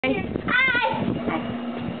She's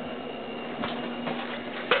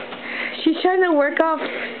trying to work off,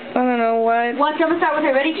 I don't know what. Watch, I'm gonna start with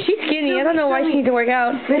her. Ready? She's skinny. I don't know why she needs to work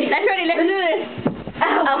out. Ready? Let's do this.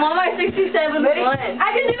 I'm on my 67th one.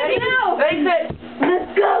 I can do it now. Ready, set. Let's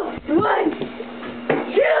go. 1,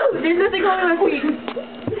 2. There's nothing going on my feet. 3.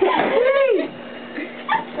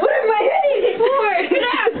 What am I hitting? 4. Sit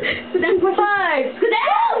down. Sit down. 5. Sit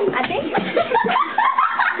down. I think.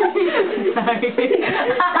 Sorry.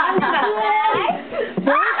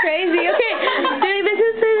 That's crazy. Okay, dude, this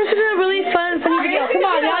is a really funny video. Come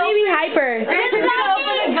on, y'all need to be hyper.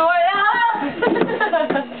 Open the door now.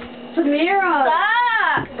 Samira.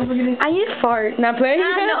 Stop. I need to fart. Not playing. No.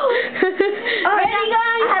 Ready,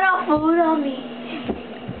 guys? I had all food on me.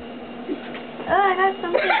 Oh, I got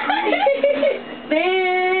something on me.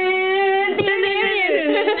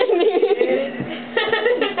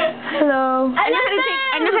 Hello. I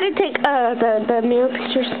know how to take the mirror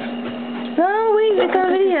pictures. No, wait, it's a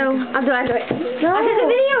video. I'll do it. No. I'll do the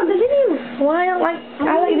video. Well, I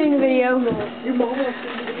like doing the video. Your mom wants to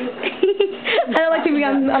do the video. I don't like to be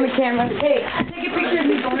on the camera. Hey, take a picture of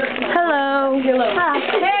me going up. Hello. Hi.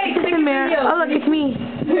 Hey, take a Samira. video. Oh, look, it's me.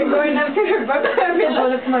 Going up to her brother. I'm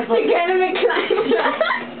going up to my brother. Together and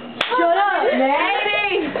shut up,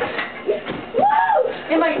 lady. Woo!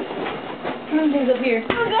 And my things up here.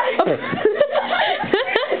 Oh, God.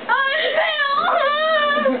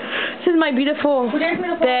 This is my beautiful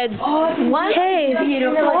bed. What? Hey.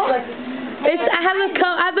 I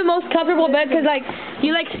have the most comfortable bed because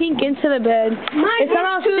you sink into the bed. It's not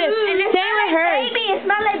all stiff. And it same with hers. baby. It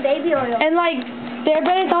smells like baby oil. And their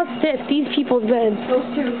bed is all stiff. These people's beds. Those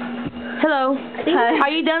two. Hello. Hi. Are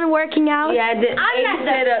you done working out? Yeah, I did. I'm not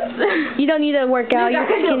sit-ups. You don't need to work out. You're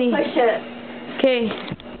skinny. Okay.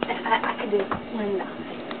 I can do one.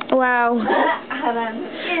 Wow.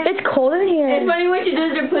 It's cold in here. It's funny when she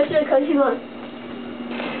does her push-ups because she goes.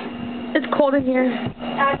 It's cold in here.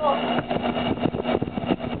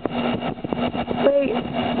 Wait.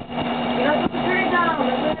 You have to turn it down.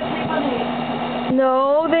 Let's put tape on it.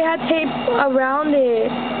 No, they had tape around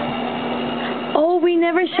it. Oh, we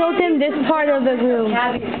never showed them this part of the room.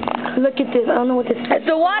 Look at this. I don't know what this is.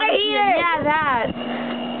 The water heater! Yeah, that.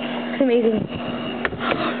 It's amazing.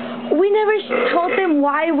 We never told them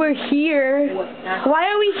why we're here. Why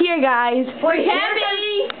are we here, guys? We're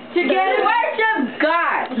happy to worship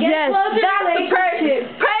God. Yes. That's the purpose.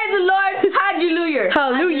 Praise the Lord. Hallelujah.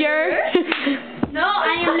 Hallelujah. No,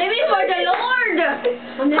 I am living for the Lord.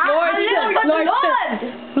 I'm living for the Lord.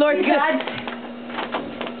 Lord God.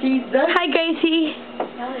 Jesus. Hi, Gracie.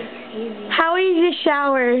 That was crazy. How was your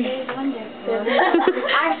shower? It was wonderful.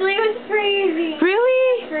 Actually, it was crazy.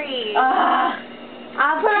 Really? Free.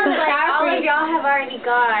 I'll put on the shower. All of y'all have already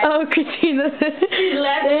got. Oh, Christina. She's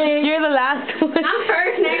left. You're the last one. I'm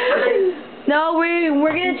first next time. No, we're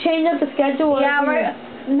gonna change up the schedule. Yeah,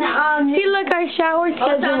 See, look, our shower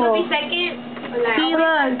schedule. So I'm gonna be second. See,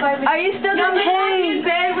 look. Are you still gonna be in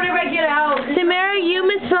bed whenever I get out? Samara, you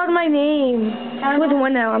misspelled my name. With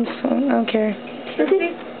one now. I don't care.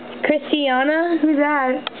 Christiana? Who's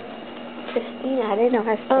that? Christina. I didn't know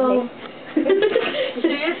how to spell it. She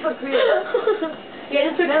is for Chris. Yeah,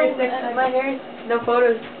 just put Chris next time. My hair. No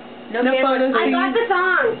photos. No photos. I got the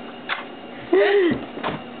song.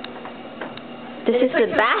 This is the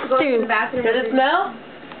bathroom. Does it smell?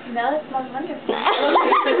 No, it smells wonderful.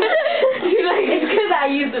 You're like, it's because I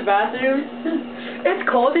use the bathroom. It's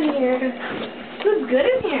cold in here. It's good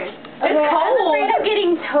in here. It's cold. I'm afraid of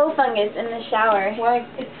getting toe fungus in the shower. Why?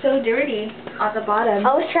 It's so dirty at the bottom.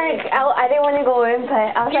 I was trying. I didn't want to go in,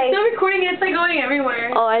 but I was You're like. still recording. It's going everywhere.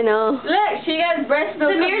 Oh, I know. Look, she got breast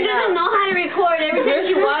milk. Samir doesn't know how to record. Every time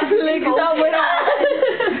she walks, she goes.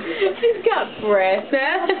 She's got breast.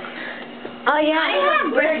 Oh yeah. I have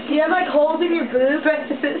breast. Do you have holes in your boobs?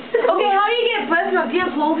 Okay, how do you get breast milk? Do you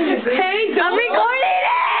have holes in your boobs? Hey, I'm recording it.